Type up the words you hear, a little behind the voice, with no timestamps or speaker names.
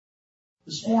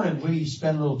This morning we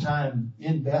spent a little time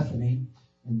in Bethany,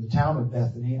 in the town of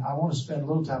Bethany. I want to spend a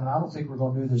little time, and I don't think we're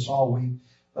going to do this all week,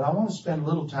 but I want to spend a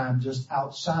little time just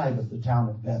outside of the town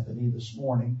of Bethany this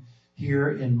morning here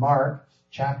in Mark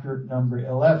chapter number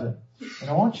 11. And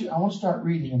I want to start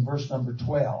reading in verse number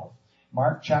 12.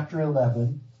 Mark chapter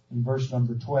 11 and verse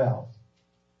number 12.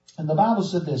 And the Bible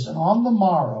said this, and on the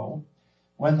morrow,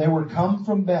 when they were come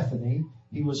from Bethany,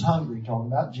 he was hungry,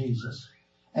 talking about Jesus.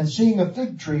 And seeing a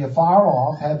fig tree afar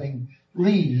off, having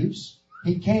leaves,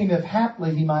 he came if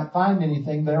haply he might find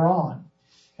anything thereon.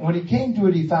 And when he came to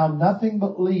it, he found nothing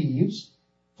but leaves,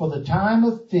 for the time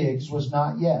of figs was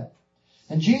not yet.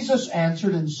 And Jesus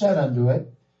answered and said unto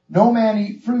it, No man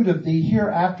eat fruit of thee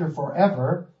hereafter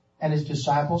forever. And his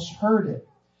disciples heard it.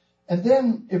 And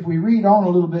then if we read on a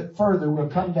little bit further, we'll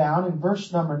come down in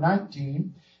verse number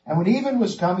 19. And when even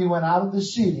was come, he went out of the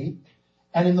city.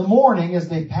 And in the morning, as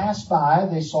they passed by,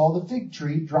 they saw the fig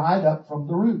tree dried up from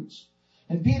the roots.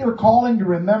 And Peter, calling to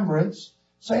remembrance,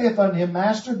 saith unto him,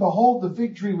 Master, behold, the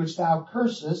fig tree which thou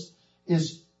cursest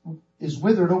is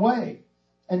withered away.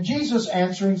 And Jesus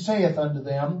answering saith unto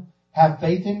them, Have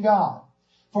faith in God.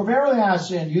 For verily I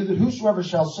say unto you, that whosoever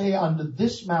shall say unto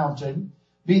this mountain,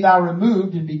 Be thou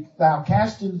removed, and be thou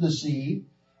cast into the sea,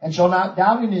 and shall not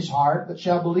doubt in his heart, but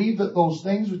shall believe that those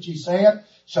things which he saith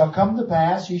shall come to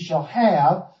pass, he shall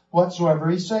have whatsoever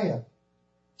he saith.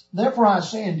 Therefore I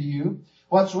say unto you,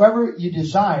 whatsoever you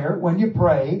desire, when you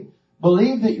pray,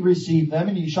 believe that you receive them,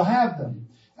 and you shall have them.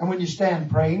 And when you stand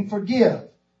praying, forgive,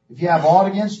 if you have aught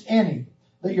against any,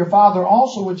 that your Father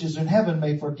also which is in heaven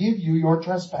may forgive you your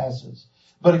trespasses.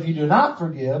 But if you do not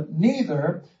forgive,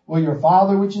 neither will your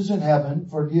Father which is in heaven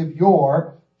forgive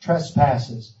your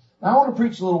trespasses. Now I want to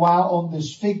preach a little while on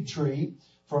this fig tree.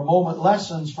 For a moment,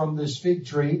 lessons from this fig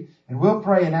tree. And we'll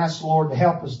pray and ask the Lord to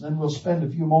help us. And then we'll spend a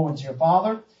few moments here.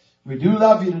 Father, we do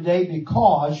love you today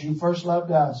because you first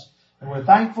loved us. And we're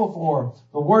thankful for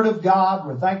the Word of God.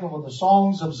 We're thankful for the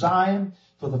songs of Zion,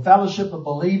 for the fellowship of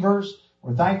believers.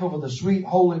 We're thankful for the sweet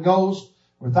Holy Ghost.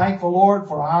 We're thankful, Lord,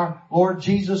 for our Lord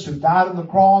Jesus who died on the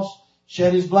cross,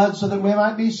 shed his blood so that we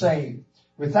might be saved.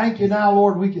 We thank you now,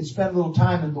 Lord, we can spend a little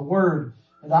time in the Word.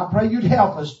 And I pray you'd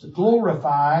help us to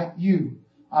glorify you.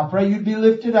 I pray you'd be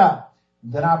lifted up.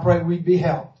 And then I pray we'd be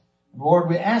helped. Lord,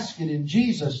 we ask it in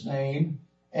Jesus' name.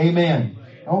 Amen.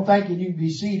 Don't think you can be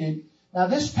seated. Now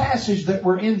this passage that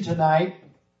we're in tonight,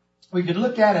 we could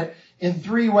look at it in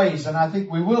three ways. And I think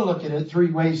we will look at it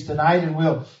three ways tonight. And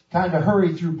we'll kind of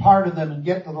hurry through part of them and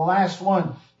get to the last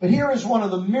one. But here is one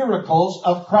of the miracles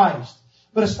of Christ.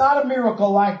 But it's not a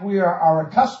miracle like we are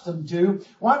accustomed to.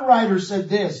 One writer said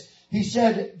this. He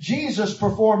said, Jesus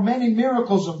performed many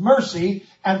miracles of mercy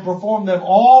and performed them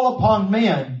all upon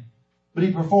men. But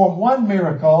he performed one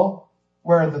miracle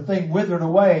where the thing withered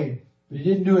away. But he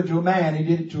didn't do it to a man. He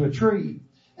did it to a tree.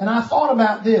 And I thought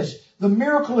about this. The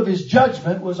miracle of his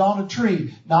judgment was on a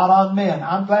tree, not on men.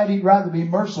 I'm glad he'd rather be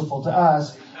merciful to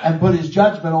us and put his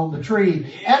judgment on the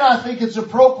tree. And I think it's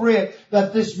appropriate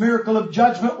that this miracle of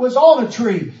judgment was on a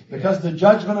tree because the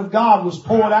judgment of God was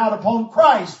poured out upon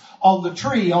Christ on the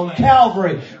tree, on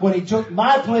Calvary, when he took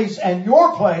my place and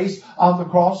your place on the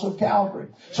cross of Calvary.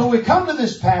 So we come to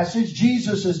this passage.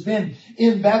 Jesus has been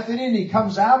in Bethany and he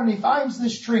comes out and he finds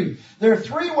this tree. There are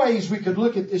three ways we could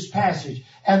look at this passage.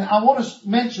 And I want to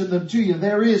mention them to you.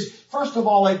 There is, first of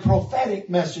all, a prophetic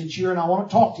message here, and I want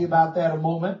to talk to you about that a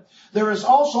moment. There is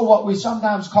also what we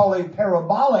sometimes call a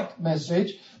parabolic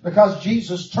message, because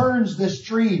Jesus turns this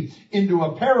tree into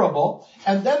a parable.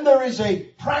 And then there is a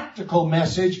practical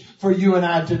message for you and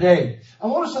I today. I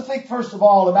want us to think first of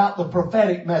all about the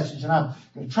prophetic message. And I'm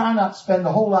going to try not to spend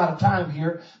a whole lot of time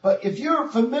here. But if you're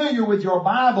familiar with your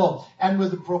Bible and with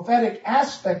the prophetic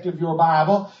aspect of your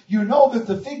Bible, you know that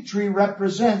the fig tree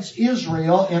represents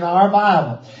Israel in our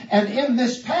Bible. And in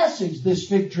this passage, this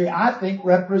fig tree, I think,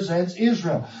 represents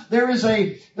Israel. There is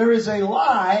a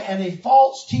lie and a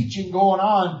false teaching going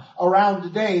on around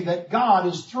today that God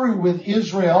is through with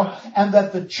Israel and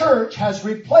that the church has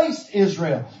replaced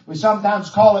Israel. We sometimes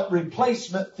call it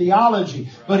replacement theology,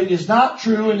 but it is not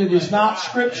true and it is not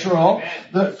scriptural.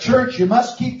 The church, you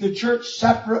must keep the church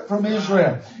separate from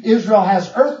Israel. Israel has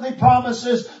earthly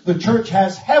promises. The church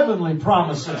has heavenly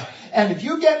promises. And if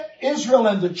you get Israel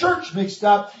and the church mixed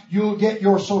up, you'll get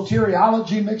your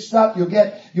soteriology mixed up, you'll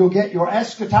get your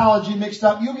eschatology mixed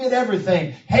up, you'll get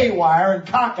everything haywire and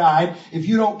cockeyed if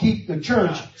you don't keep the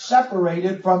church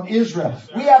separated from Israel.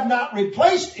 We have not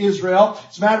replaced Israel.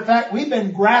 As a matter of fact, we've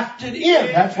been grafted in.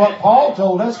 That's what Paul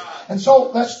told us. And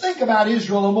so let's think about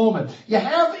Israel a moment. You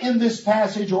have in this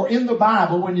passage or in the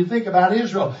Bible, when you think about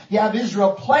Israel, you have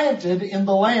Israel planted in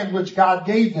the land which God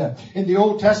gave them. In the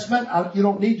Old Testament, you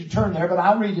don't need to turn there, but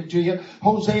I'll read it to you.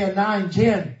 Hosea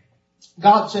 9:10.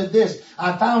 God said this,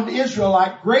 I found Israel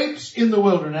like grapes in the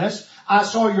wilderness. I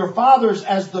saw your fathers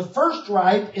as the first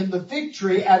ripe in the fig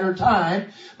tree at her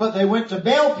time, but they went to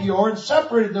Baal Peor and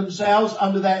separated themselves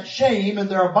under that shame, and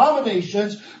their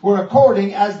abominations were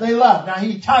according as they loved. Now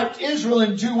he typed Israel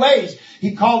in two ways.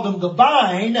 He called them the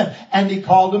vine and he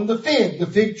called them the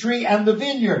fig tree and the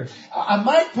vineyard. I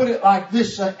might put it like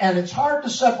this, and it's hard to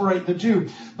separate the two,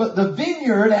 but the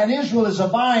vineyard and Israel as a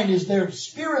vine is there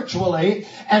spiritually,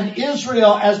 and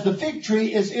Israel as the fig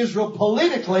tree is Israel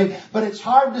politically, but it's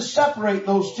hard to separate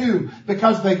those two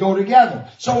because they go together.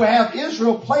 So we have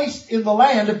Israel placed in the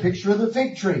land, a picture of the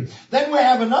fig tree. Then we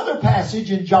have another passage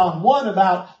in John 1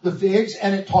 about the figs,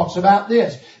 and it talks about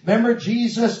this. Remember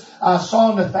Jesus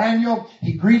saw Nathanael.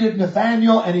 He greeted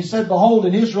Nathanael and he said, behold,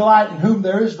 an Israelite in whom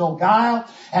there is no guile.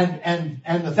 And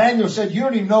Nathanael said, you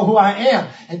don't even know who I am.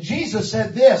 And Jesus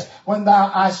said this,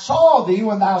 I saw thee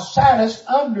when thou sattest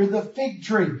under the fig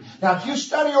tree. Now, if you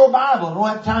study your Bible, I don't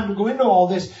have time to go into all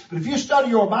this, but if you study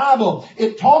your Bible,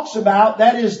 it talks about,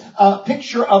 that is a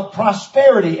picture of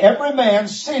prosperity. Every man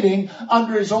sitting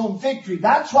under his own fig tree.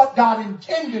 That's what God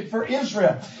intended for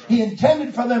Israel. He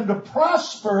intended for them to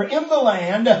prosper in the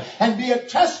land and be a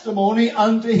testimony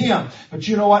unto Him. But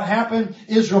you know what happened?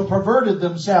 Israel perverted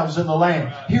themselves in the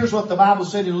land. Here's what the Bible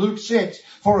said in Luke 6.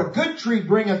 For a good tree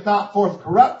bringeth not forth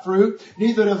corrupt fruit,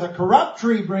 neither doth a corrupt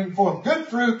tree bring forth good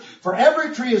fruit. For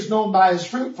every tree is known by his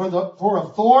fruit. For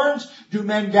of thorns do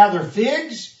men gather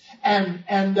figs, nor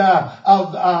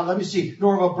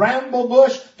of a bramble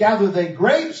bush gather they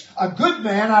grapes. A good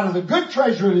man out of the good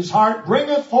treasure of his heart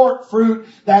bringeth forth fruit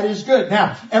that is good.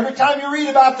 Now, every time you read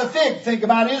about the fig, think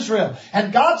about Israel.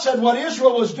 And God said what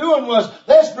Israel was doing was,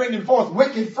 they're bringing forth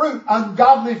wicked fruit,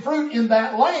 ungodly fruit in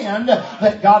that land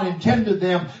that God intended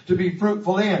them to be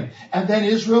fruitful in. And then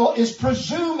Israel is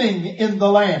presuming in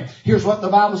the land. Here's what the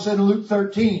Bible said in Luke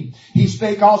 13. He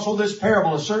spake also this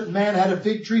parable. A certain man had a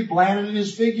fig tree planted in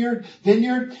his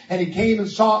vineyard, and he came and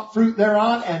sought fruit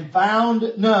thereon and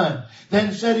found none.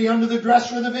 Then said he unto the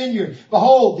dresser of the vineyard,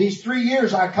 behold, these 3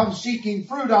 years I come seeking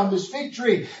fruit on this fig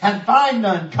tree and find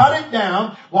none. Cut it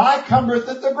down. Why cumbereth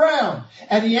it the ground?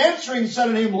 And he answering said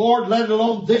unto him, Lord, let it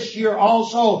alone this year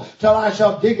also till I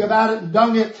shall dig about it and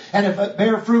dung it. And if it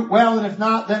bear fruit, well, and if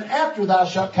not, then after thou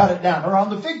shalt cut it down. Or on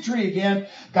the fig tree again,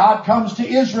 God comes to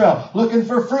Israel looking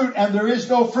for fruit, and there is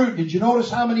no fruit. Did you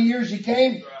notice how many years he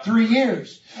came? 3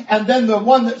 years. And then the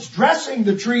one that's dressing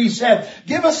the tree said,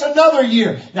 give us another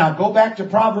year. Now go back to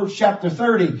Proverbs chapter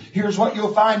 30. Here's what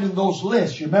you'll find in those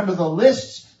lists. You remember the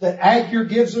lists that Agur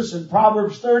gives us in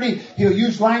Proverbs 30? He'll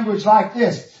use language like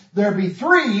this. There be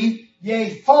 3,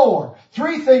 yea, 4.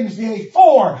 3 things, yea,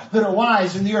 4 that are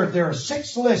wise in the earth. There are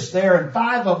 6 lists there, and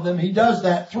 5 of them he does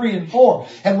that, 3 and 4.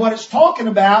 And what it's talking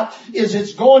about is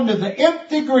it's going to the nth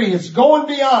degree. It's going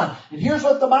beyond. And here's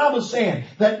what the Bible's saying,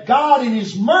 that God in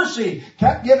His mercy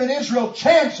kept giving Israel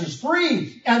chances,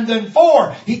 3 and then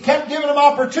 4. He kept giving them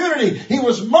opportunity. He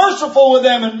was merciful with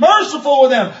them and merciful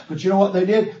with them. But you know what they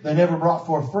did? They never brought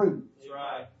forth fruit.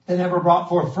 They never brought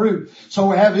forth fruit. So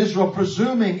we have Israel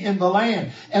presuming in the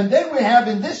land. And then we have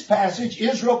in this passage,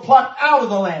 Israel plucked out of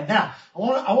the land. Now,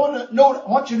 I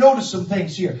want you to notice some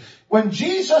things here. When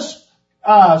Jesus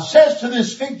says to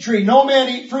this fig tree, no man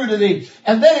eat fruit of thee,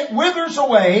 and then it withers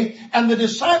away, and the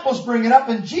disciples bring it up,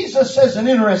 and Jesus says an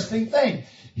interesting thing.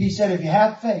 He said, if you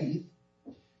have faith,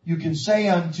 you can say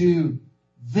unto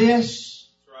this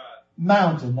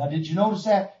mountain. Now, did you notice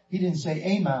that? He didn't say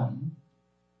a mountain.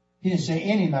 He didn't say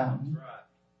any mountain.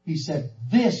 He said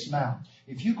this mountain.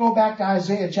 If you go back to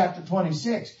Isaiah chapter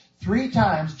 26, 3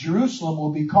 times Jerusalem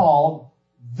will be called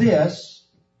this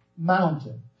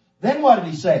mountain. Then what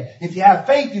did he say? If you have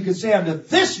faith, you can say unto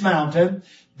this mountain,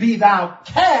 be thou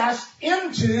cast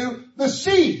into the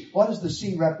sea. What does the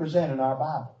sea represent in our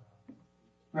Bible?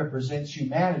 Represents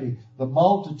humanity, the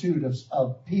multitude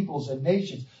of peoples and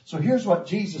nations. So here's what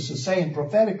Jesus is saying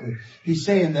prophetically. He's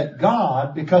saying that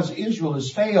God, because Israel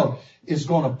has failed, is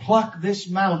going to pluck this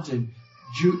mountain,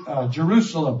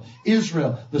 Jerusalem,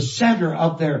 Israel, the center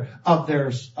of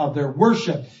their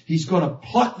worship. He's going to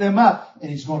pluck them up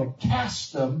and He's going to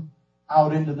cast them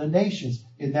out into the nations.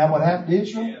 Isn't that what happened to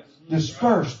Israel?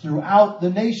 dispersed throughout the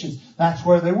nations. That's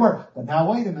where they were. But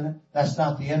now wait a minute. That's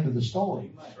not the end of the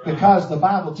story. Because the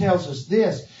Bible tells us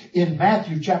this in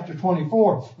Matthew chapter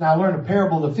 24. Now learn a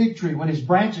parable of the fig tree. When his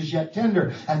branch is yet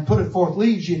tender and putteth forth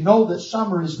leaves, ye know that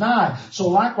summer is nigh. So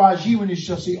likewise ye, when you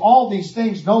shall see all these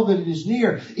things, know that it is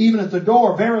near, even at the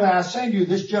door. Verily I say to you,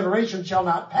 this generation shall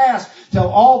not pass till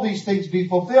all these things be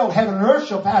fulfilled. Heaven and earth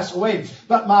shall pass away,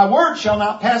 but my word shall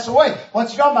not pass away.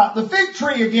 What's he talking about? The fig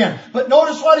tree again. But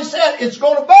notice what he said. It's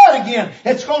going to bud again.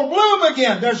 It's going to bloom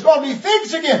again. There's going to be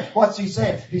figs again. What's he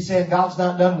saying? He's saying God's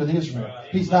not done with Israel.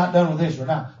 He's not done with Israel.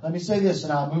 Now, let me say this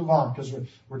and I'll move on because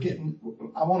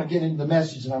I want to get into the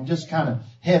message and I'm just kind of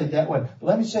headed that way. But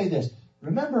let me say this.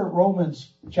 Remember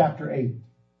Romans chapter 8.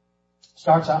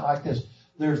 Starts out like this.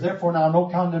 There's therefore now no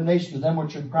condemnation to them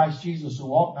which are in Christ Jesus, who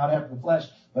walk not after the flesh,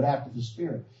 but after the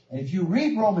Spirit. And if you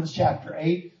read Romans chapter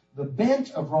 8, the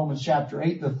bent of Romans chapter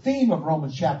 8, the theme of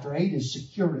Romans chapter 8 is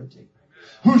security.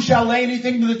 Who shall lay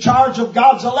anything to the charge of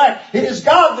God's elect? It is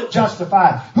God that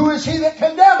justifieth. Who is he that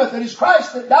condemneth? It is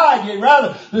Christ that died, yea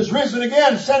rather, that is risen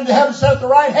again, ascended to heaven, set at the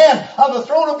right hand of the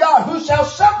throne of God. Who shall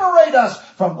separate us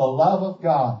from the love of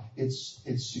God? It's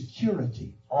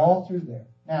security all through there.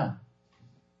 Now,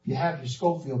 if you have your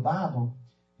Schofield Bible,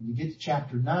 and you get to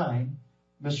chapter 9,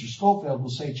 Mr. Schofield will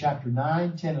say chapter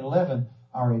 9, 10, and 11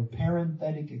 are a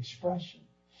parenthetic expression.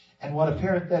 And what a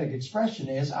parenthetic expression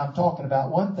is, I'm talking about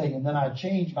one thing and then I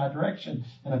change my direction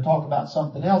and I talk about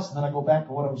something else and then I go back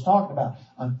to what I was talking about.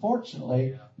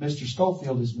 Unfortunately, Mr.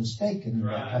 Schofield is mistaken in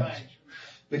that passage.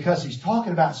 Because he's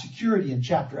talking about security in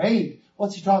chapter 8.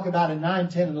 What's he talking about in 9,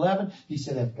 10, and 11? He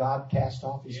said, have God cast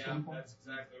off his people? That's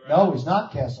exactly right. No, he's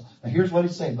not cast off. Now here's what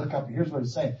he's saying. Look up. Here's what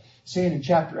he's saying. Saying in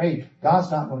chapter 8,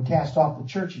 God's not going to cast off the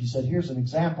church. He said, here's an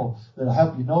example that'll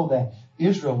help you know that.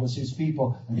 Israel was his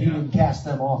people, and he didn't cast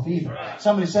them off either. Right.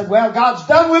 Somebody said, well, God's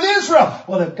done with Israel.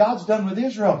 Well, if God's done with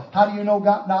Israel, how do you know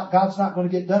God's not going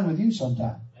to get done with you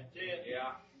sometime? That's it, yeah.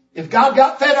 If God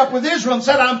got fed up with Israel and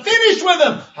said, I'm finished with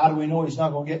them, how do we know he's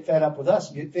not going to get fed up with us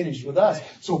and get finished with us?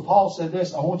 So Paul said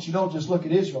this, I want you to know, just look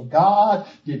at Israel. God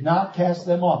did not cast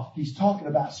them off. He's talking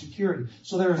about security.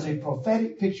 So there is a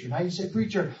prophetic picture. Now you say,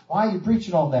 preacher, why are you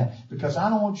preaching on that? Because I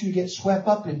don't want you to get swept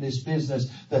up in this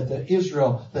business that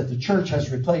the church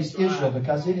has replaced Israel,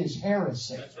 because it is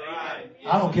heresy. That's right.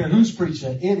 I don't care who's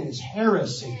preaching it. It is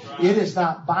heresy. It is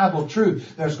not Bible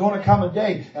truth. There's going to come a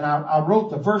day, and I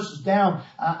wrote the verses down.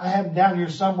 I have them down here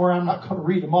somewhere. I'm not going to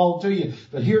read them all to you.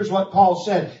 But here's what Paul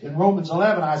said in Romans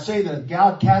 11. I say that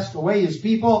God cast away his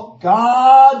people.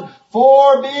 God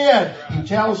forbid. He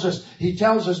tells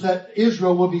us that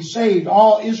Israel will be saved.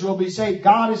 All Israel will be saved.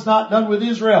 God is not done with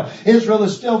Israel. Israel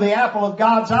is still the apple of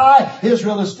God's eye.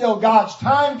 Israel is still God's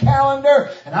time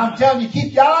calendar. And I'm telling you,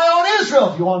 keep your eye on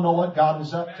Israel if you want to know what God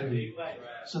is up to.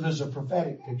 So there's a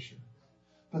prophetic picture.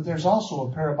 But there's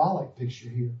also a parabolic picture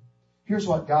here. Here's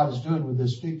what God is doing with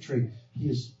this fig tree. He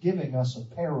is giving us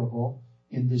a parable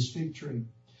in this fig tree.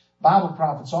 Bible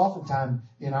prophets oftentimes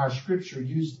in our scripture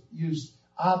use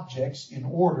objects in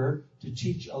order to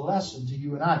teach a lesson to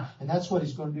you and I. And that's what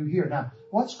he's going to do here. Now,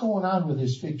 what's going on with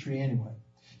this fig tree anyway?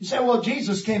 You say, well,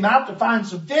 Jesus came out to find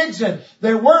some figs and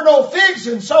there were no figs,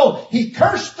 and so he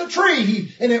cursed the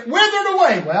tree and it withered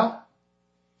away. Well,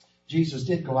 Jesus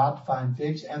did go out to find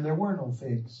figs and there were no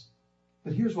figs.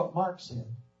 But here's what Mark said.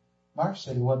 Mark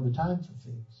said it wasn't the time for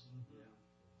figs.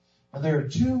 And there are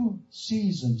two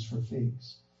seasons for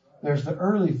figs. There's the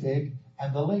early fig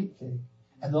and the late fig.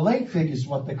 And the late fig is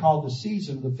what they call the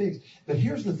season of the figs. But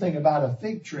here's the thing about a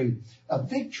fig tree. A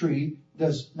fig tree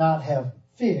does not have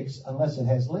figs unless it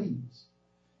has leaves.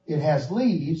 It has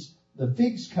leaves, the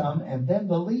figs come, and then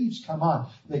the leaves come on.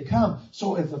 They come.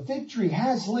 So if a fig tree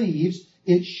has leaves,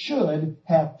 it should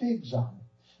have figs on it.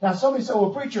 Now somebody said,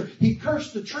 well, preacher, he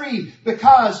cursed the tree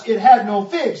because it had no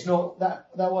figs. No, that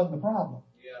wasn't the problem.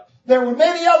 Yeah. There were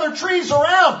many other trees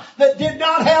around that did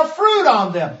not have fruit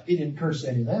on them. He didn't curse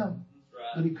any of them.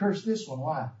 Right. But he cursed this one.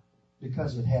 Why?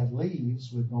 Because it had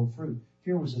leaves with no fruit.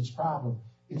 Here was its problem.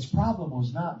 Its problem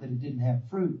was not that it didn't have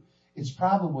fruit. Its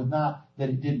problem was not that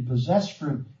it didn't possess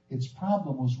fruit. Its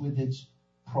problem was with its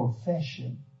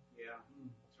profession.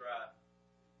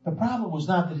 The problem was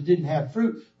not that it didn't have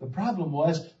fruit. The problem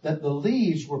was that the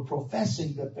leaves were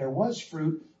professing that there was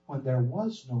fruit when there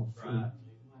was no fruit. Right.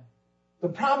 The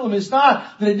problem is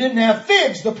not that it didn't have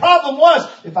figs. The problem was,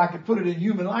 if I could put it in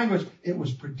human language, it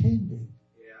was pretending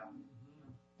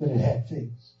that it had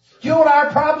figs. Do you know what our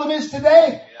problem is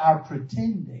today? Yeah. Our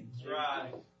pretending.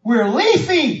 Right. We're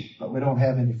leafy, but we don't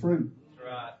have any fruit.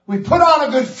 Right. We put on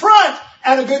a good front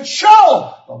and a good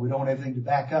show, but we don't have anything to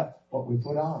back up what we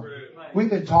put on. Right. We've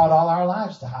been taught all our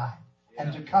lives to hide.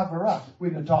 and to cover up.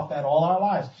 We've been taught that all our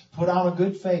lives. Put on a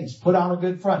good face. Put on a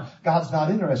good front. God's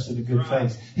not interested in a good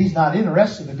face. He's not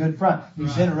interested in a good front.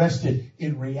 He's interested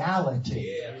in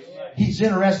reality. He's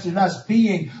interested in us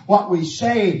being what we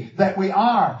say that we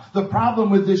are. The problem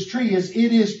with this tree is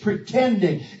it is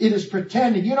pretending. It is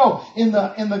pretending. You know, in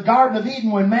the Garden of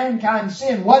Eden when mankind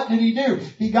sinned, what did he do?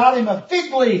 He got him a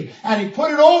fig leaf and he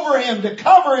put it over him to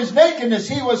cover his nakedness.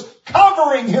 He was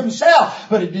covering himself,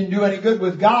 but it didn't do any good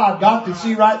with God. God could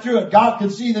see right through it. God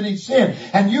could see that he sinned.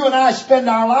 And you and I spend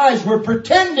our lives, we're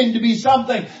pretending to be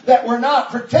something that we're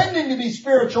not, pretending to be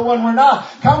spiritual when we're not,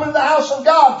 coming to the house of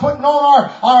God, putting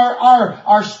on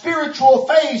our spiritual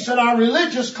face and our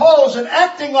religious clothes and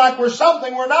acting like we're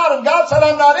something we're not. And God said,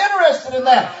 I'm not interested in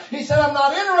that. He said, I'm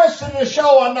not interested in a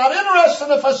show. I'm not interested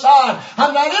in a facade.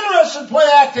 I'm not interested in play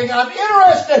acting. I'm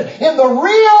interested in the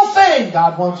real thing.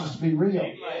 God wants us to be real.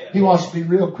 He wants to be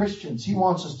real Christians. He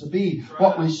wants us to be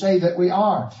what we say that we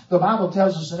are. The Bible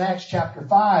tells us in Acts chapter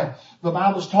 5, the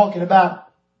Bible's talking about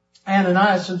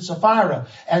Ananias and Sapphira.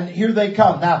 And here they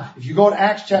come. Now, if you go to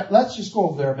Acts chapter, let's just go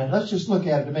over there a minute. Let's just look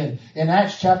at it a minute. In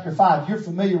Acts chapter 5, you're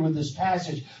familiar with this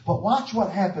passage, but watch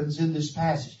what happens in this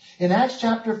passage. In Acts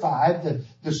chapter 5, the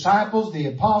disciples, the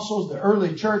apostles, the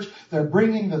early church, they're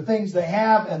bringing the things they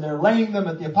have and they're laying them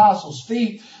at the apostles'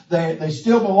 feet. They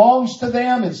still belongs to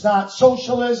them. It's not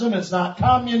socialism. It's not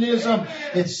communism.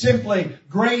 It's simply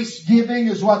grace giving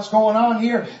is what's going on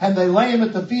here. And they lay them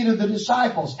at the feet of the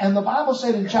disciples. And the Bible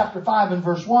said in chapter 5 and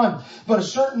verse 1, but a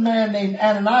certain man named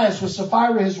Ananias with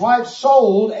Sapphira his wife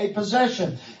sold a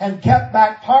possession and kept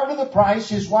back part of the price,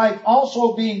 his wife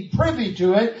also being privy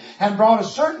to it, and brought a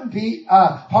certain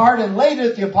part and laid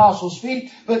it at the apostles' feet.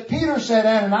 But Peter said,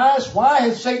 Ananias, why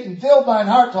has Satan filled thine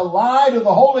heart to lie to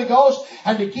the Holy Ghost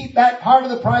and to keep back part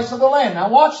of the price of the land? Now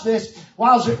watch this.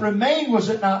 Whilst it remained, was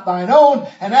it not thine own?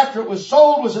 And after it was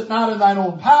sold, was it not in thine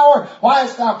own power? Why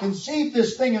hast thou conceived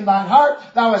this thing in thine heart?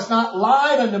 Thou hast not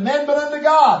lied unto men, but unto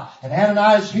God. And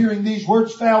Ananias, hearing these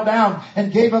words, fell down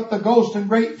and gave up the ghost, and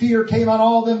great fear came on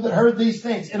all them that heard these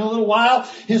things. In a little while,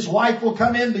 his wife will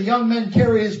come in. The young men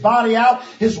carry his body out.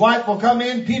 His wife will come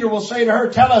in. Peter will say to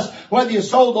her, tell us whether you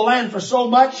sold the land for so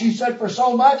much. She said, for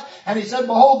so much. And he said,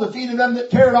 behold, the feet of them that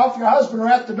carried off your husband are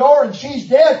at the door, and she's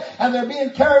dead, and they're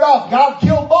being carried off. God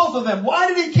killed both of them. Why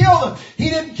did he kill them? He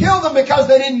didn't kill them because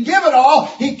they didn't give it all.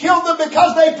 He killed them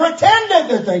because they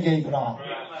pretended that they gave it all.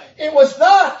 It was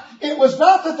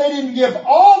not that they didn't give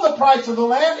all the price of the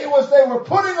land. It was they were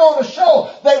putting on a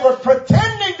show. They were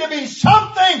pretending to be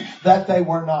something that they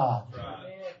were not.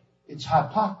 It's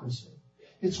hypocrisy.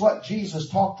 It's what Jesus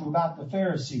talked to about the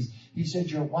Pharisees. He said,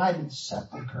 you're whited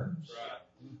sepulchres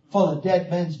full of dead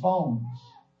men's bones.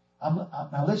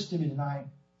 Now listen to me tonight.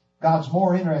 God's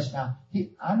more interested now.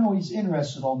 I know He's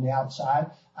interested on the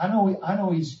outside. I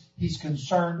know He's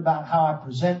concerned about how I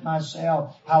present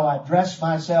myself, how I dress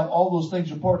myself. All those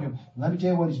things are important to Him. And let me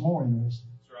tell you what He's more interested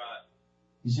in. That's right.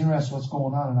 He's interested in what's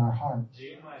going on in our hearts.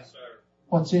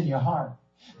 What's in your heart?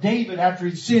 David, after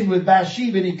he sinned with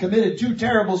Bathsheba and he committed two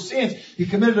terrible sins, he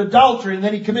committed adultery and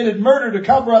then he committed murder to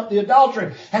cover up the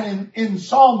adultery. And in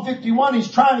Psalm 51,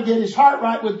 he's trying to get his heart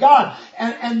right with God.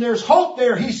 And there's hope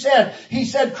there. He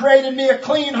said, create in me a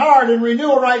clean heart and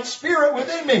renew a right spirit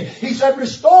within me. He said,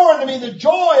 restore unto me the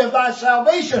joy of thy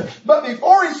salvation. But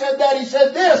before he said that, he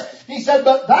said this. He said,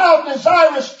 but thou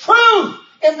desirest truth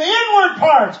in the inward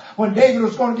parts. When David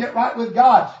was going to get right with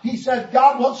God, he said,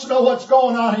 God wants to know what's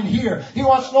going on in here. He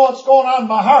wants to know what's going on in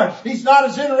my heart. He's not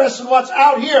as interested in what's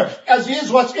out here as he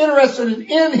is what's interested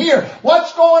in here.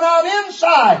 What's going on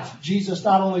inside? Jesus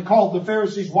not only called the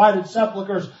Pharisees whited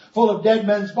sepulchres full of dead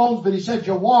men's bones, but he said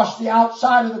you wash the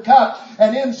outside of the cup,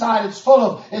 and inside it's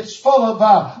full of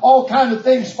all kind of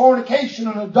things, fornication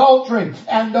and adultery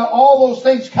and all those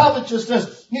things,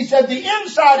 covetousness. He said the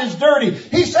inside is dirty.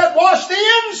 He said wash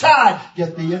the inside.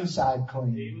 Get the inside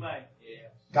clean.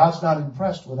 God's not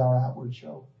impressed with our outward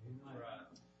show.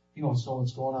 He wants to know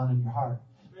what's going on in your heart.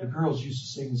 The girls used to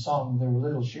sing a song when they were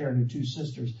little, sharing their two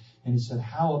sisters, and it said,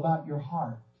 how about your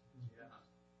heart?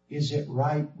 Is it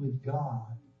right with God?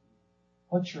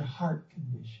 What's your heart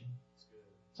condition?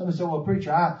 Somebody said, well,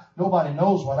 preacher, nobody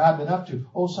knows what I've been up to.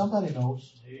 Oh, somebody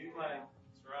knows.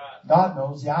 God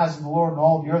knows. The eyes of the Lord and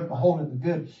all the earth beholding the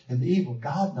good and the evil.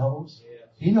 God knows.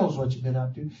 He knows what you've been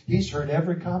up to. He's heard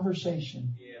every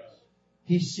conversation.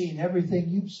 He's seen everything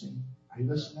you've seen. Are you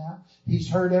listening now? He's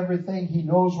heard everything. He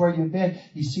knows where you've been.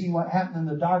 He's seen what happened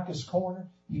in the darkest corner.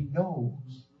 He knows.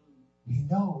 He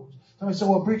knows. Somebody said,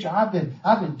 well, preacher, I've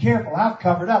been careful. I've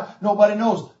covered up. Nobody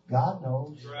knows. God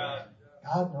knows.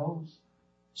 God knows.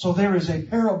 So there is a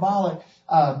parabolic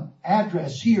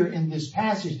address here in this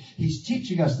passage. He's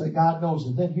teaching us that God knows.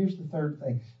 And then here's the third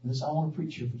thing. And this I want to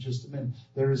preach here for just a minute.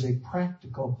 There is a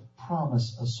practical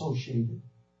promise associated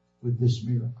with this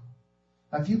miracle.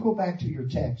 Now, if you go back to your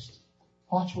text,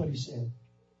 watch what he said.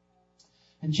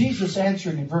 And Jesus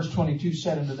answering in verse 22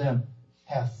 said unto them,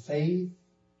 have faith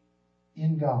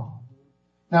in God.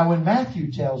 Now, when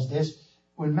Matthew tells this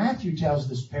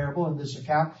parable in this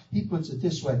account, he puts it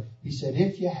this way. He said,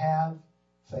 if you have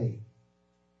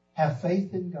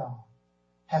faith in God.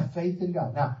 Have faith in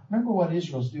God. Now, remember what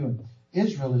Israel's doing.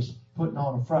 Israel is putting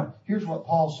on a front. Here's what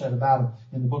Paul said about them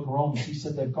in the book of Romans. He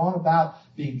said they've gone about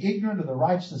being ignorant of the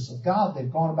righteousness of God.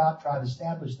 They've gone about trying to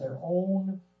establish their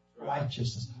own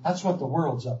righteousness. That's what the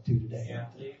world's up to today.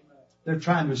 Yeah. They're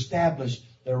trying to establish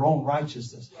their own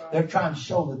righteousness. They're trying to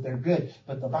show that they're good.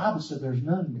 But the Bible said there's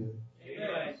none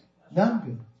good. None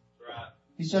good.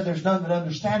 He said there's none that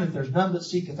understandeth, there's none that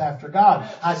seeketh after God.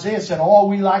 Isaiah said, all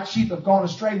we like sheep have gone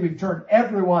astray, we've turned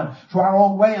everyone to our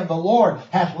own way, and the Lord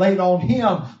hath laid on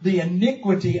him the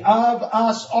iniquity of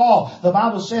us all. The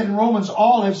Bible said in Romans,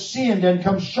 all have sinned and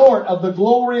come short of the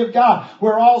glory of God.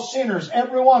 We're all sinners,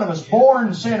 every one of us,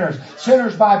 born sinners,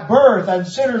 sinners by birth and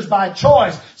sinners by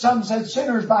choice. Some said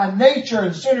sinners by nature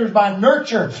and sinners by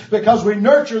nurture, because we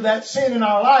nurture that sin in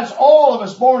our lives. All of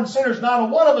us born sinners, not a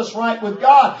one of us right with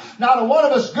God, not a one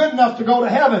of us good enough to go to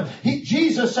heaven.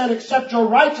 Jesus said, except your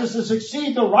righteousness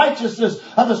exceed the righteousness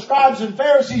of the scribes and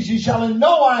Pharisees, ye shall in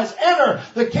no wise enter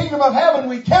the kingdom of heaven.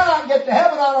 We cannot get to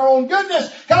heaven on our own goodness,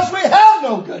 because we have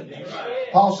no goodness.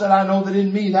 Paul said, I know that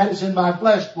in me, that is in my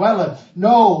flesh, dwelleth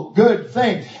no good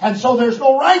thing. And so there's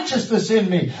no righteousness in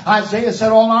me. Isaiah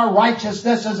said, all our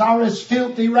righteousnesses are as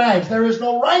filthy rags. There is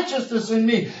no righteousness in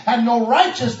me and no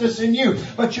righteousness in you.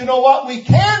 But you know what? We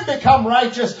can become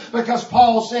righteous, because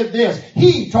Paul said this.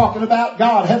 He, talking about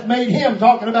God, hath made him,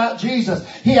 talking about Jesus.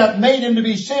 He hath made him to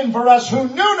be sin for us who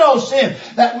knew no sin,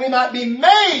 that we might be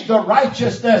made the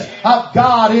righteousness of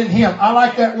God in him. I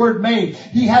like that word made.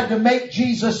 He had to make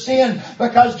Jesus sin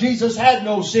because Jesus had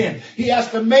no sin. He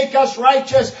has to make us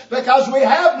righteous because we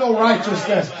have no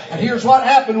righteousness. And here's what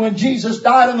happened when Jesus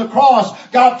died on the cross.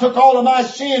 God took all of my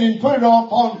sin and put it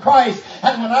on Christ.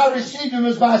 And when I received him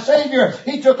as my Savior,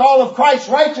 he took all of Christ's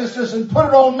righteousness and put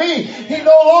it on me. He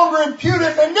no longer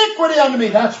imputed iniquity unto me.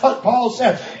 That's what Paul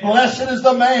said. Blessed is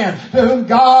the man to whom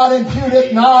God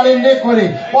imputeth not iniquity.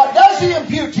 What does he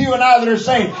impute to you and I that are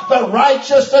saved? The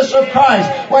righteousness of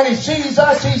Christ. When he sees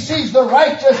us, he sees the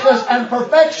righteousness and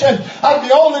perfection of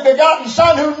the only begotten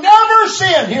Son who never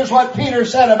sinned. Here's what Peter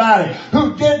said about it.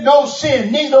 Who did no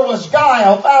sin, neither was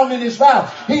guile found in his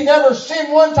mouth. He never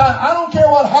sinned one time. I don't care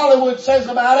what Hollywood says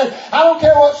about it. I don't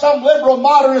care what some liberal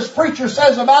modernist preacher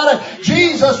says about it.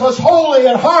 Jesus was holy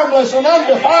and harmless and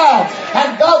undefiled.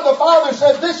 And God the Father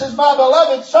said, this is my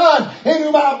beloved Son in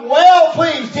whom I'm well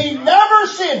pleased. He never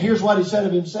sinned. Here's what he said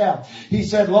of himself. He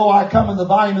said, lo, I come in the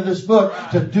volume of this book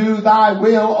to do thy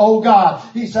will, O God.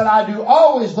 He said, I do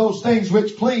always those things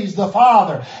which please the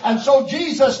Father. And so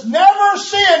Jesus never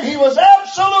sinned. He was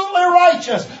absolutely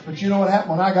righteous. But you know what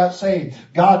happened when I got saved?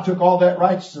 God took all that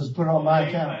righteousness and put it on my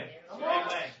account.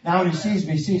 Now when he sees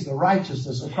me, he sees the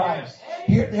righteousness of Christ.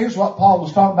 Here's what Paul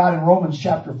was talking about in Romans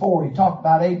chapter 4. He talked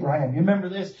about Abraham. You remember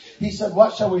this? He said,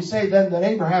 what shall we say then that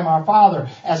Abraham our father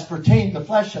as pertained the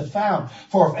flesh hath found?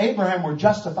 For if Abraham were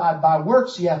justified by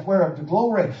works, he hath whereof to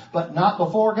glory, but not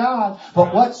before God.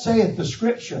 But what saith the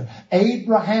scripture?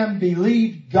 Abraham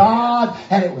believed God,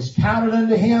 and it was counted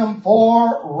unto him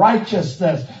for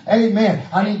righteousness. Amen.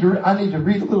 I need to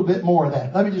read a little bit more of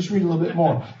that. Let me just read a little bit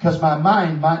more, because my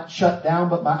mind might shut down,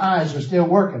 but my eyes are still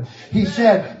working. He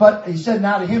said,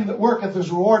 now to him that worketh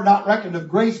is reward not reckoned of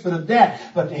grace but of debt.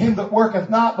 But to him that worketh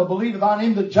not but believeth on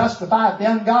him that justifieth the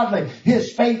ungodly,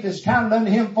 his faith is counted unto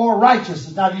him for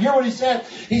righteousness. Now do you hear what he said?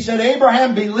 He said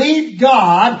Abraham believed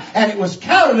God and it was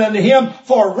counted unto him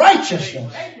for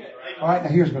righteousness. All right, now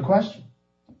here's my question.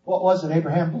 What was it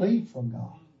Abraham believed from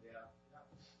God?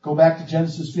 Go back to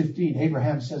Genesis 15.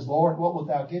 Abraham says, Lord, what wilt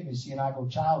thou give me, seeing I go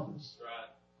childless?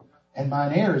 And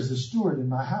mine heir is the steward in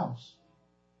my house.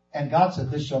 And God said,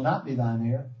 this shall not be thine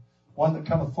heir. One that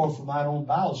cometh forth from thine own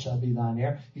bowels shall be thine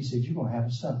heir. He said, you're going to have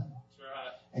a son.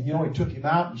 Right. And you know, he took him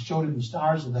out and showed him the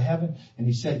stars of the heaven. And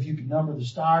he said, if you can number the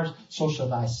stars, so shall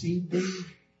thy seed be.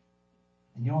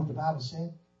 And you know what the Bible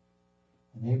said?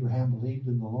 And Abraham believed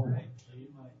in the Lord. Right.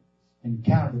 And he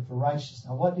counted it for righteousness.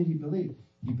 Now what did he believe?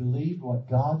 He believed what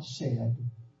God said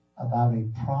about a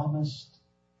promised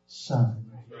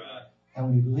son. Right. And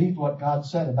when he believed what God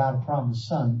said about a promised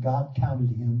son, God counted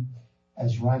him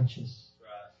as righteous.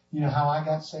 Right. You know how I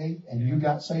got saved and you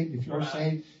got saved? If you're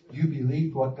saved, You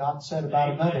believed what God said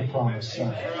about another promised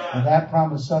son. And that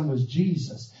promised son was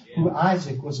Jesus, who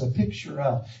Isaac was a picture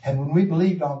of. And when we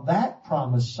believed on that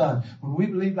promised son, when we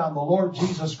believed on the Lord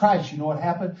Jesus Christ, you know what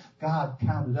happened? God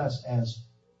counted us as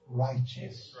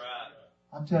righteous.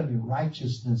 I'm telling you,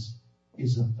 righteousness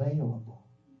is available.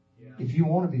 If you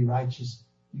want to be righteous,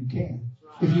 you can.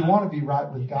 If you want to be right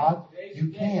with God, you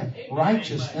can.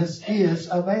 Righteousness is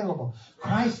available.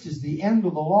 Christ is the end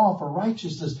of the law for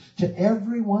righteousness to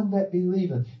everyone that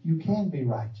believeth. You can be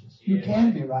righteous. You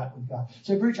can be right with God.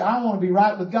 Say, preacher, I want to be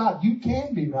right with God. You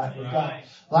can be right with God.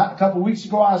 Like a couple of weeks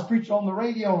ago, I was preaching on the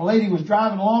radio, and a lady was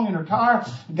driving along in her car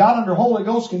and got under Holy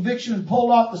Ghost conviction and pulled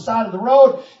off the side of the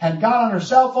road and got on her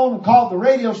cell phone and called the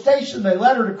radio station. They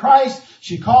led her to Christ.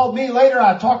 She called me later.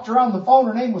 I talked to her on the phone.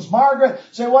 Her name was Margaret.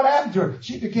 Say, what happened to her?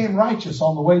 She became righteous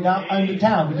on the way down into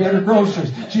town to get her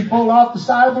groceries. She pulled off the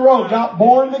side of the road, got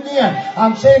born again.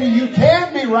 I'm saying to you, you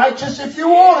can be righteous if you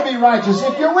want to be righteous.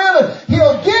 If you're willing,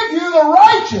 He'll give you the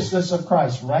righteousness of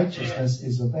Christ. Righteousness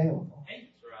is available.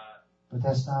 But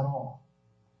that's not all.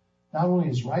 Not only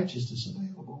is righteousness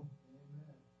available,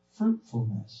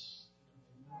 fruitfulness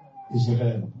is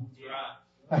available.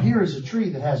 Now here is a tree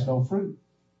that has no fruit.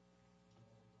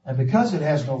 And because it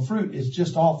has no fruit, it's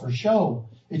just all for show.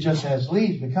 It just has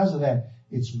leaves. Because of that,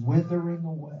 it's withering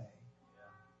away.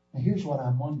 Now here's what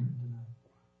I'm wondering tonight.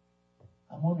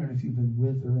 I'm wondering if you've been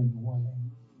withering away.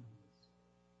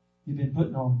 You've been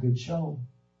putting on a good show.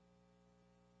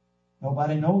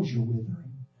 Nobody knows you're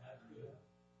withering.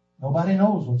 Nobody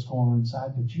knows what's going on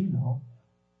inside, but you know.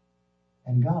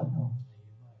 And God knows.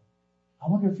 I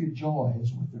wonder if your joy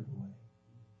has withered away.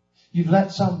 You've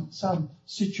let some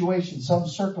situation, some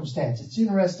circumstance. It's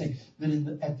interesting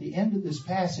that at the end of this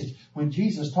passage, when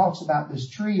Jesus talks about this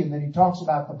tree and then He talks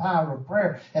about the power of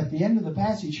prayer, at the end of the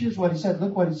passage, here's what He said.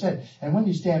 Look what He said. And when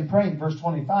you stand praying, verse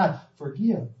 25,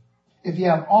 forgive. If you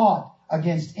have aught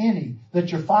against any,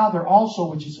 that your Father also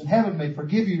which is in heaven may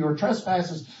forgive you your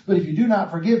trespasses. But if you do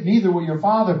not forgive, neither will your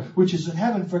Father which is in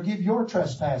heaven forgive your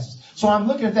trespasses. So I'm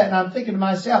looking at that and I'm thinking to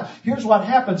myself, here's what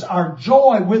happens. Our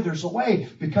joy withers away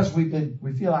because we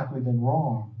feel like we've been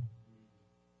wrong.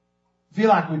 We feel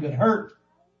like we've been hurt.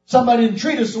 Somebody didn't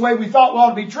treat us the way we thought we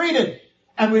ought to be treated.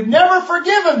 And we've never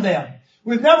forgiven them.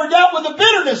 We've never dealt with the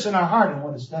bitterness in our heart. And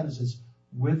what it's done is it's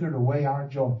withered away our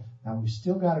joy. Now we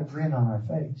still got a grin on our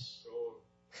face.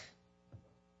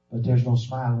 But there's no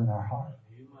smile in our heart.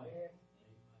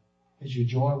 Is your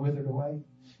joy withered away?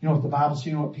 You know what the Bible says?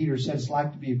 You know what Peter said it's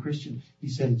like to be a Christian? He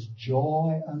said it's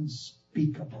joy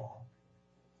unspeakable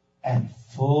and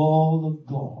full of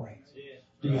glory.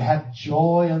 Do you have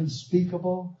joy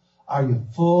unspeakable? Are you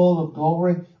full of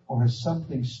glory? Or has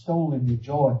something stolen your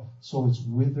joy so it's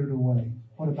withered away?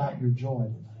 What about your joy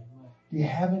tonight? Do you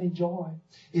have any joy?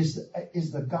 Is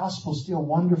the gospel still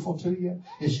wonderful to you?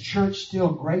 Is church still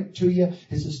great to you?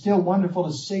 Is it still wonderful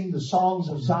to sing the songs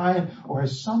of Zion? Or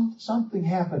has something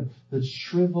happened that's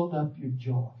shriveled up your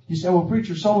joy? You say, well,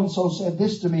 preacher, so-and-so said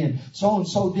this to me and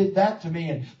so-and-so did that to me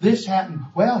and this happened.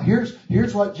 Well,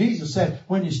 here's what Jesus said.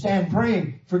 When you stand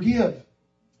praying, forgive.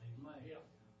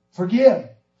 Forgive.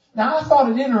 Now, I thought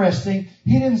it interesting.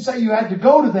 He didn't say you had to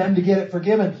go to them to get it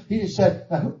forgiven. He just said,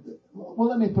 well,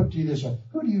 let me put it to you this way.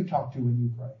 Who do you talk to when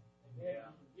you pray?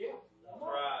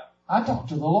 I talk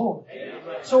to the Lord.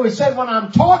 So He said, when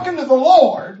I'm talking to the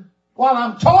Lord, while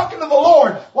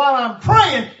I'm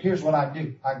praying, here's what I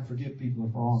do. I can forgive people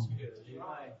who wrong me.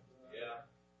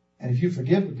 And if you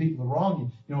forgive the people who wrong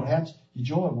you, you know what happens? Your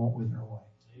joy won't wither away.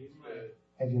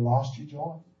 Have you lost your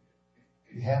joy?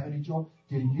 Do you have any joy?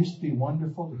 Did it used to be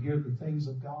wonderful to hear the things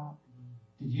of God?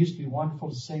 Did it used to be wonderful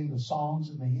to sing the songs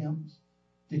and the hymns?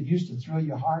 Did it used to thrill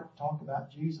your heart to talk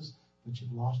about Jesus? But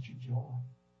you've lost your joy.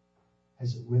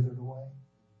 Has it withered away?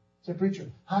 Say,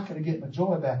 preacher, how can I get my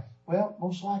joy back? Well,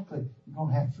 most likely you're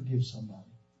going to have to forgive somebody.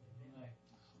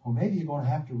 Or maybe you're going to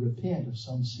have to repent of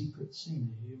some secret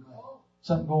sin.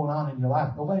 Something going on in your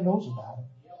life. Nobody knows about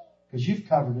it. Because you've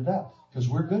covered it up. Because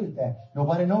we're good at that.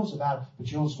 Nobody knows about it. But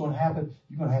you know what's going to happen?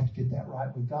 You're going to have to get that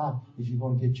right with God if you're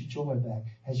going to get your joy back.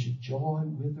 Has your joy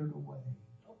withered away?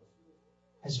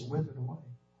 Has it withered away?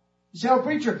 You say, oh,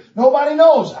 preacher, nobody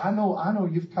knows. I know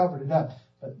you've covered it up.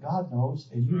 But God knows,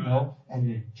 and you know, and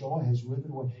your joy has withered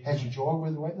away. Has your joy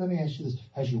withered away? Let me ask you this.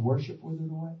 Has your worship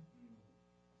withered away?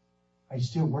 Are you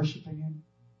still worshiping Him?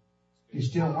 You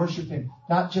still worship Him,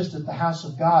 not just at the house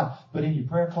of God, but in your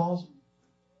prayer closet?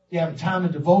 Do you have a time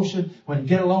of devotion when you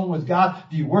get alone with God?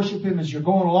 Do you worship Him as you're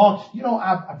going along? You know,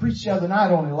 I preached the other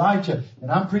night on Elijah, and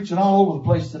I'm preaching all over the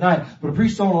place tonight, but I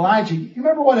preached on Elijah. You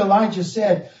remember what Elijah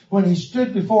said when he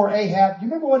stood before Ahab? You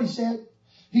remember what he said?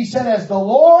 He said, as the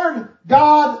Lord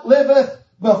God liveth,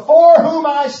 before whom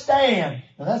I stand.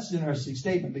 Now that's an interesting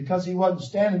statement because he wasn't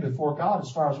standing before God as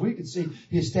far as we could see.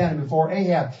 He's standing before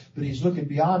Ahab, but he's looking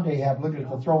beyond Ahab, looking at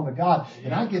the throne of God.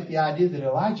 And I get the idea that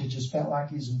Elijah just felt like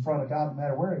he's in front of God no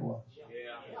matter where he was.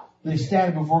 That he's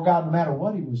standing before God no matter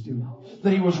what he was doing.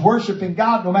 That he was worshiping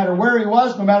God no matter where he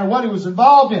was, no matter what he was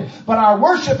involved in. But our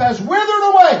worship has withered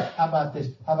away. How about this?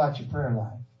 How about your prayer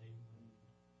life?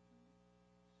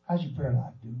 How's your prayer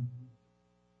life doing?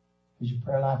 Has your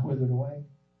prayer life withered away?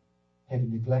 Have you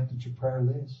neglected your prayer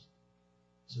list?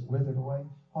 Is it withered away?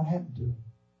 What happened to it?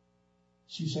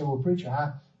 So you say, well, preacher,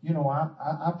 I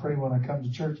pray when I come to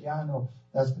church. Yeah, I know.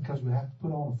 That's because we have to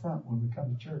put on the front when we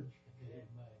come to church.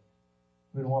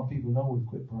 We don't want people to know we've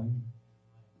quit praying.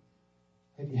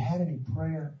 Have you had any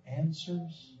prayer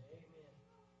answers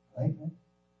lately?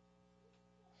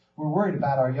 We're worried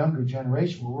about our younger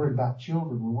generation. We're worried about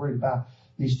children. We're worried about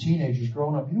these teenagers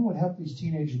growing up. You know what helped these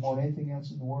teenagers more than anything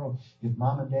else in the world? If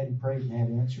mom and daddy prayed and had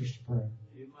answers to prayer.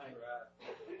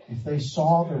 If they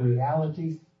saw the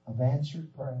reality of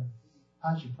answered prayer.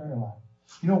 How's your prayer life?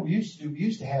 You know what we used to do? We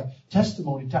used to have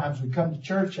testimony times. We come to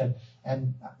church and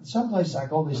some places I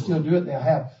go, they still do it.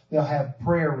 They'll have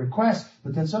prayer requests,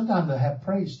 but then sometimes they'll have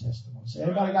praise testimonies.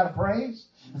 Anybody got a praise?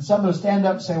 And somebody will stand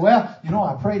up and say, well,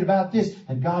 I prayed about this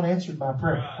and God answered my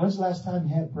prayer. When's the last time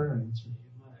you had prayer answered?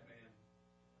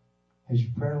 Has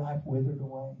your prayer life withered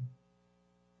away?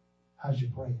 How's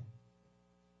your praying?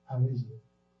 How is it?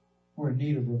 We're in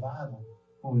need of revival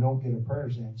when we don't get our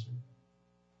prayers answered.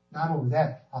 Not only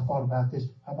that, I thought about this.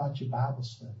 How about your Bible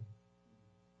study?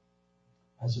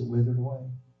 Has it withered away?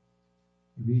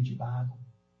 You read your Bible.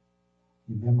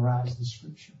 You memorize the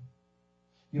Scripture.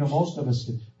 Most of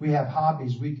us, we have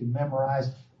hobbies we can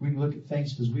memorize. We can look at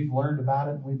things because we've learned about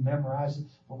it and we've memorized it.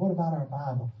 But what about our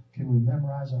Bible? Can we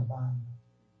memorize our Bible?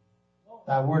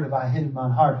 Thy word have I hid in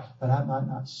mine heart, that I might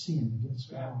not sin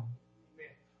against God.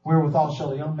 Wherewithal shall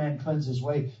the young man cleanse his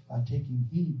way? By taking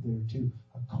heed thereto,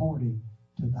 according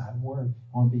to thy word.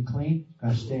 Want to be clean?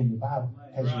 Got to stay in the Bible.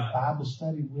 Has your Bible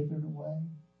study withered away?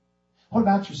 What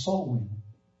about your soul winning?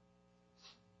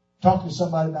 Talk to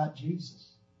somebody about Jesus.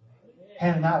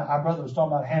 Handing out, our brother was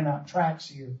talking about handing out tracts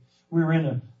here. We were in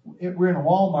a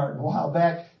Walmart a while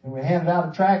back, and we handed out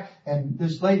a tract, and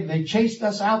this lady, they chased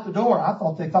us out the door. I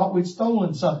thought they thought we'd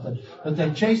stolen something, but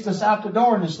they chased us out the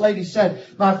door, and this lady said,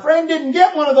 my friend didn't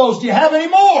get one of those. Do you have any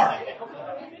more? Amen.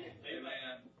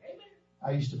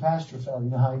 I used to pastor a fellow. You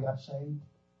know how he got saved?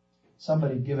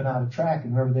 Somebody had given out a tract,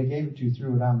 and whoever they gave it to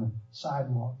threw it on the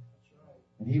sidewalk.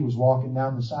 And he was walking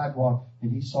down the sidewalk,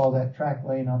 and he saw that tract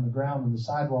laying on the ground on the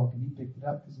sidewalk, and he picked it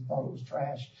up because he thought it was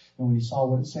trash. And when he saw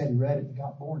what it said, he read it and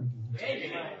got born again.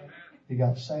 Amen. He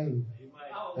got saved.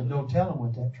 And don't tell him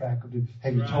what that tract will do.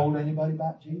 Have you told anybody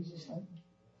about Jesus lately?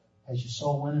 Has your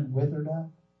soul winning withered up?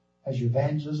 Has your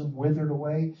evangelism withered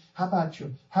away? How about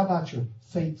your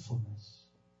faithfulness?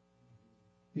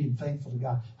 Being faithful to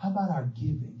God. How about our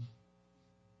giving?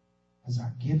 Has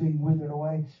our giving withered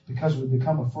away? Because we've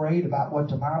become afraid about what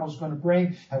tomorrow's going to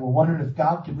bring, and we're wondering if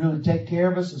God can really take care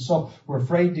of us, and so we're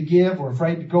afraid to give, we're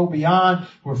afraid to go beyond,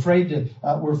 we're afraid to,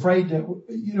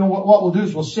 what we'll do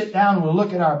is we'll sit down and we'll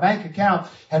look at our bank account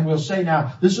and we'll say,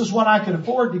 now, this is what I can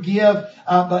afford to give,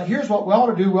 but here's what we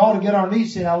ought to do. We ought to get on our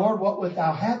knees and say, now, Lord, what would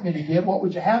thou have me to give? What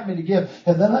would you have me to give?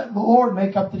 And then let the Lord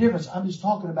make up the difference. I'm just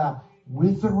talking about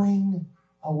withering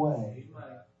away.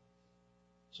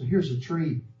 So here's a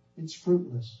tree. It's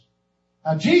fruitless.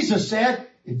 Now Jesus said,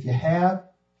 if you have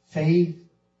faith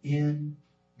in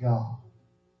God.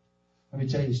 Let me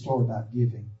tell you a story about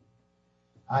giving.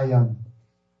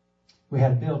 We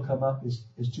had a bill come up.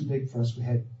 It's too big for us.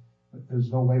 There was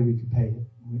no way we could pay it.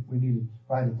 We needed,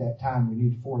 right at that time, we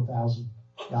needed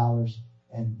 $4,000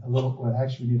 and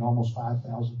actually we needed almost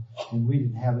 $5,000, and we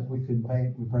didn't have it. We couldn't pay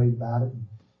it. We prayed about it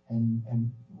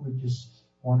and we just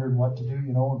wondered what to do,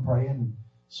 and praying. And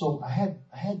so I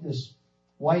had this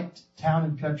white Town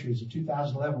and Country. It's a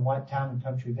 2011 white Town and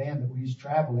Country van that we used to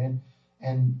travel in,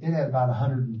 and it had about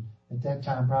at that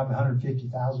time, probably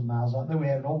 150,000 miles on it. Then we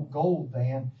had an old gold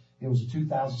van. It was a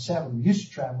 2007. We used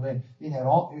to travel in. It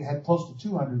had close to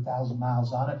 200,000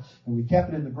 miles on it, and we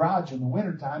kept it in the garage in the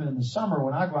wintertime. And in the summer,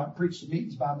 when I go out and preach the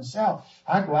meetings by myself,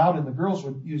 I go out and the girls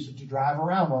would use it to drive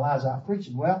around while I was out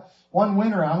preaching. Well, one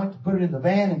winter I went to put it in the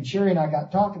van, and Sherry and I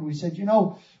got talking. We said,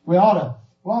 we ought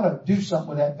to do something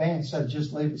with that van instead of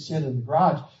just leave it sit in the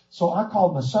garage. So I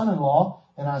called my son-in-law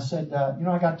and I said,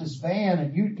 I got this van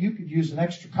and you could use an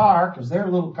extra car because their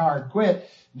little car had quit.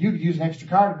 You could use an extra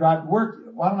car to drive to work.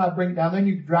 Why don't I bring it down? Then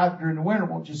you could drive it during the winter.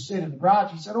 It won't just sit in the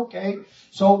garage. He said, okay.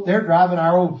 So they're driving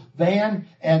our old van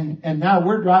and now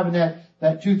we're driving that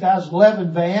that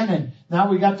 2011 van, and now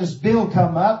we got this bill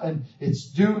come up, and it's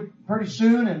due pretty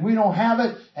soon, and we don't have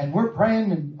it, and we're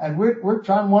praying, and we're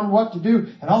trying to wonder what to do.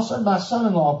 And all of a sudden my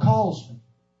son-in-law calls me.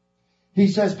 He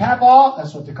says, Papa,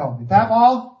 that's what they call me,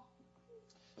 Papa.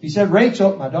 He said,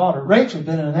 Rachel, my daughter, Rachel's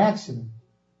been in an accident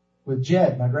with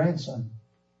Jed, my grandson.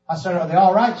 I said, are they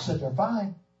all right? He said, they're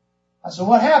fine. I said,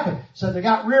 what happened? He said, they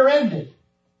got rear-ended.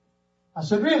 I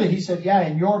said, really? He said, yeah,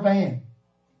 in your van.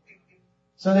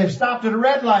 So they've stopped at a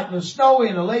red light and it was snowy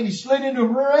and a lady slid into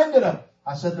them, rear-ended them.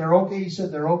 I said, they're okay. He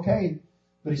said, they're okay.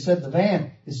 But he said the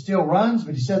van, it still runs,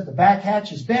 but he said the back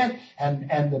hatch is bent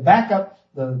and the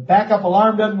backup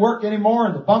alarm doesn't work anymore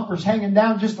and the bumper's hanging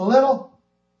down just a little.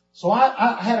 So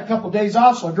I had a couple of days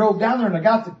off, so I drove down there and I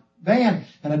got the van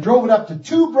and I drove it up to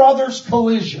Two Brothers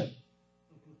Collision.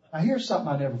 Now here's something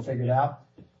I never figured out.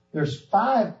 There's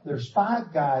five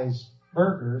guys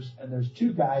burgers and there's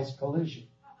 2 guys collision.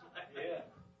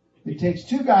 It takes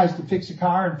 2 guys to fix a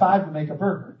car and 5 to make a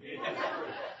burger.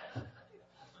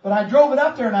 But I drove it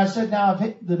up there and I said, now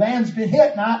the van's been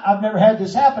hit and I've never had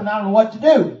this happen. I don't know what to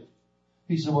do.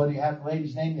 He said, well, do you have the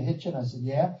lady's name to hit you? And I said,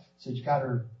 yeah. He said, you got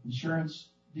her insurance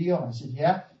deal? And I said,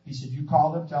 yeah. He said, you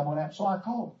call them, tell them what happened. So I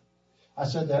called. I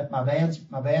said that my van's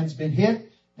been hit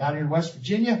down here in West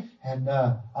Virginia, and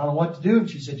I don't know what to do. And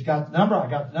she said, you got the number? I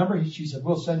got the number. She said,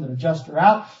 we'll send an adjuster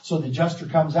out. So the adjuster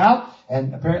comes out,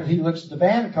 and apparently he looks at the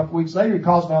van. A couple weeks later, he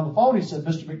calls me on the phone. He said,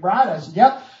 Mr. McBride. I said,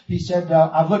 yep. He said,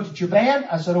 I've looked at your van.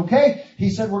 I said, okay. He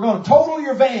said, we're going to total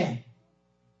your van.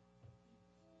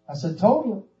 I said,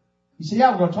 total it? He said,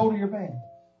 yeah, we're going to total your van.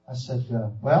 I said,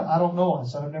 well, I don't know. I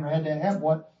said, I've never had that happen.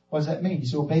 What does that mean? He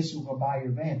said, well, basically, we're going to buy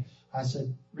your van. I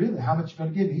said, really? How much are you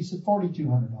going to give me? He said,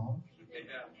 $4,200.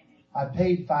 I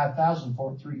paid $5,000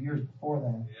 for it 3 years before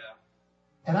that. Yeah.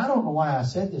 And I don't know why I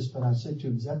said this, but I said to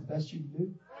him, is that the best you can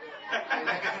do?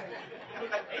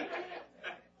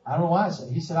 I don't know why I said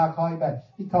it. He said, I'll call you back.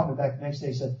 He called me back the next day.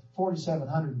 He said,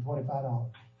 $4,725.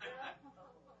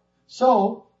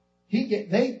 So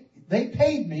they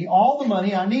paid me all the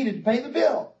money I needed to pay the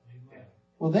bill. Amen.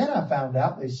 Well, then I found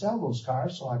out they sell those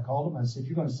cars. So I called them. I said,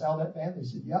 you're going to sell that van? They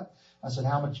said, yep. I said,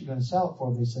 how much are you going to sell it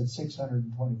for? They said,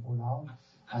 $624.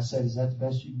 I said, is that the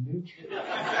best you can do?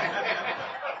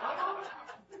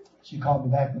 She called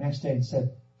me back the next day and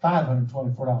said,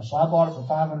 $524. So I bought it for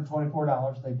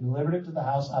 $524. They delivered it to the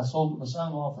house. I sold it to my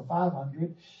son-in-law for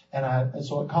 $500. And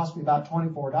so it cost me about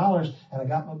 $24 and I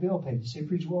got my bill paid. You say,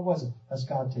 preacher, what was it? That's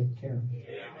God taking care of me.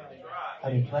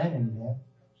 I didn't plan any of that.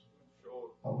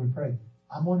 But we pray.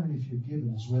 I'm wondering if your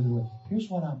giving is withering away. Here's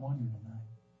what I'm wondering tonight.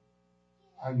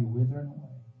 Are you withering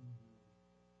away?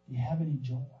 Do you have any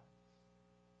joy?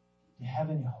 Do you have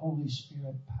any Holy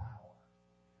Spirit power?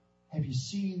 Have you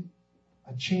seen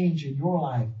a change in your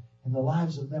life and the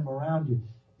lives of them around you?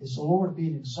 Is the Lord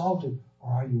being exalted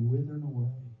or are you withering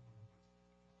away?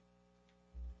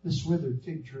 This withered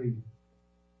fig tree.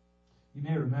 You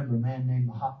may remember a man named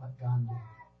Mahatma Gandhi.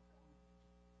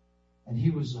 And he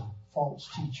was a false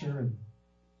teacher and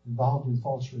involved in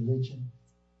false religion.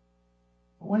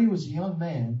 But when he was a young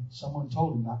man, someone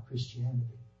told him about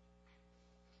Christianity.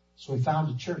 So he found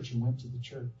a church and went to the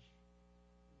church.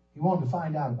 He wanted to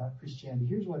find out about Christianity.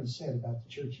 Here's what he said about the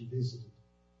church he visited.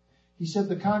 He said,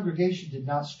 the congregation did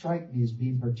not strike me as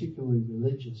being particularly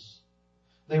religious.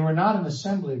 They were not an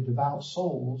assembly of devout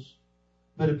souls,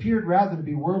 but appeared rather to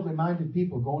be worldly-minded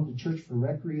people going to church for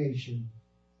recreation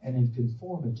and in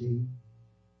conformity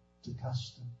to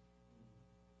custom.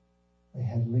 They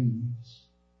had leaves,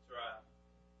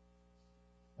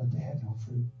 but they had no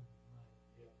fruit.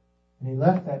 And he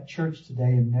left that church today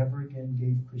and never again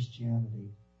gave Christianity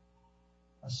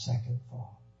a second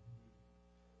thought.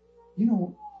 You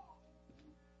know,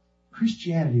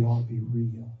 Christianity ought to be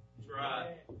real.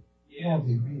 It ought to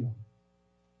be real.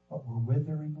 But we're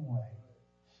withering away.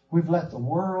 We've let the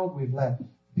world, we've let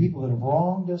people that have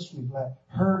wronged us, we've let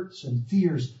hurts and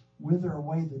fears wither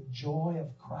away the joy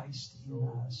of Christ in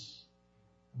us.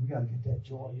 We've got to get that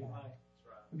joy back.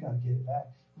 We've got to get it back.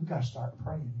 We've got to start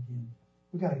praying again.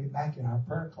 We've got to get back in our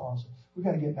prayer closet. We've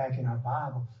got to get back in our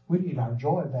Bible. We need our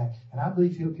joy back. And I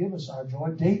believe He'll give us our joy.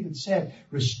 David said,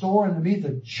 restore unto me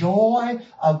the joy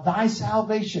of thy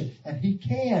salvation. And He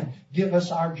can give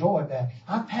us our joy back.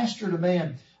 I pastored a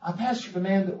man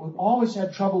that always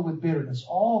had trouble with bitterness.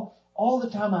 All the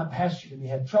time I pastored him, he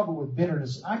had trouble with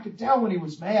bitterness. And I could tell when he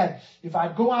was mad. If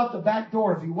I'd go out the back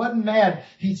door, if he wasn't mad,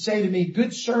 he'd say to me,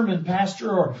 good sermon,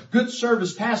 pastor, or good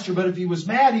service, pastor. But if he was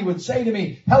mad, he would say to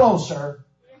me, hello, sir.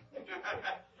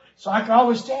 So I could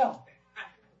always tell.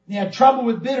 He had trouble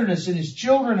with bitterness, and his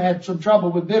children had some trouble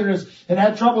with bitterness and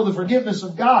had trouble with the forgiveness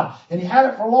of God. And he had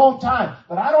it for a long time.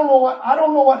 But I don't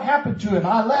know what happened to him.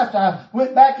 I left. I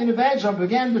went back in evangelism,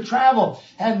 began to travel,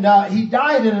 and he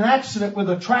died in an accident with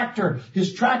a tractor.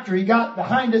 His tractor, he got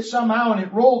behind it somehow, and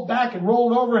it rolled back and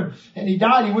rolled over, and he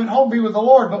died. He went home to be with the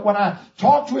Lord. But when I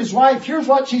talked to his wife, here's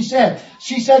what she said.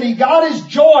 She said he got his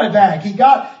joy back. He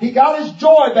got his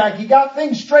joy back. He got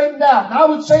things straightened out. And I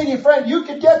would say to you, friend, you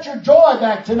can get your joy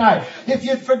back tonight. If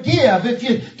you'd forgive, if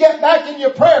you'd get back in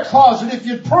your prayer closet, if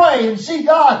you'd pray and see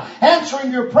God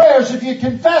answering your prayers, if you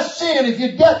confess sin,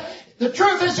 the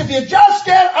truth is, if you just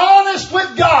get honest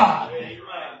with God,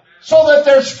 so that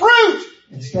there's fruit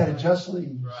instead of just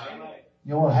leaves,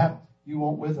 you know what happens? You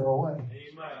won't wither away.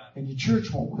 And your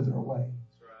church won't wither away.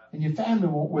 And your family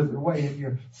won't wither away. And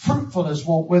your fruitfulness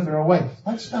won't wither away.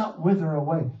 Let's not wither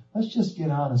away. Let's just get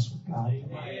honest with God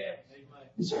tonight.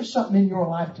 Is there something in your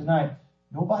life tonight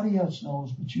nobody else knows,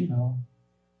 but you know?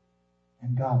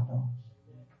 And God knows.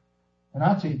 And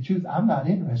I'll tell you the truth, I'm not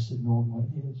interested in knowing what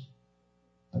it is.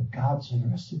 But God's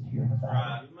interested in hearing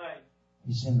about it.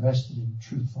 He's interested in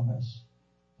truthfulness.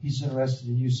 He's interested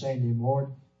in you saying to Him,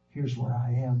 Lord, here's where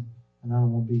I am, and I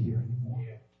don't want to be here anymore.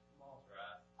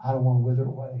 I don't want to wither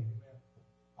away.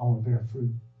 I want to bear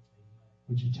fruit.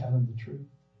 Would you tell Him the truth?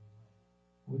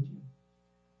 Would you?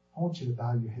 I want you to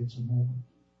bow your heads a moment.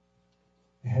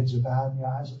 Your heads are bowed and your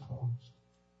eyes are closed.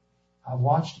 I've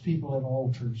watched people at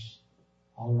altars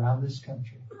all around this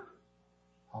country.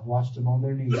 I've watched them on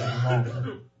their knees at an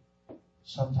altar,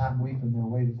 sometime weeping their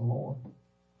way to the Lord,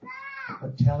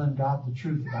 but telling God the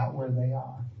truth about where they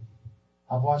are.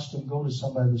 I've watched them go to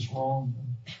somebody that's wronged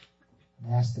them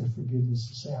and ask their forgiveness,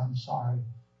 to say, I'm sorry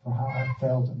for how I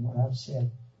felt and what I've said,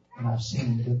 and I've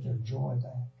seen them get their joy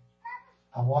back.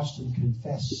 I've watched them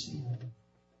confess sin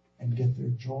and get their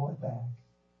joy back.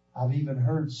 I've even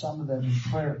heard some of them in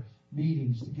prayer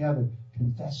meetings together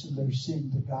confessing their sin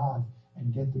to God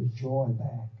and get their joy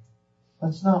back.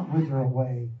 Let's not wither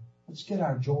away. Let's get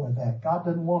our joy back. God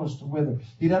doesn't want us to wither.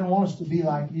 He doesn't want us to be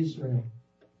like Israel.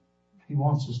 He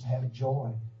wants us to have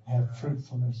joy, have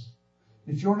fruitfulness.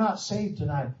 If you're not saved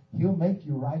tonight, He'll make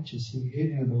you righteous. He'll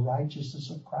give you the righteousness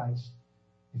of Christ.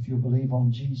 If you believe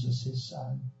on Jesus, His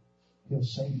Son, He'll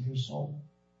save your soul.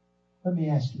 Let me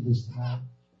ask you this tonight.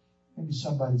 Maybe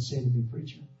somebody would say to me,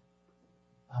 Preacher,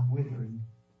 I'm withering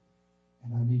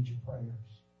and I need your prayers.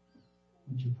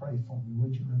 Would you pray for me?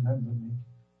 Would you remember me?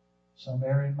 Some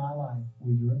area in my life,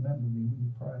 will you remember me when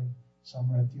you pray?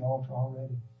 Some are at the altar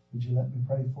already. Would you let me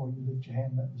pray for you? Lift your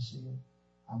hand, let me see it.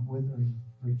 I'm withering,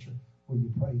 preacher. Will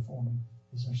you pray for me?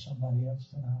 Is there somebody else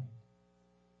tonight?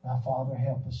 Now, Father,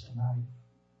 help us tonight.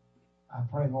 I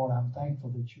pray, Lord, I'm thankful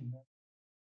that you know.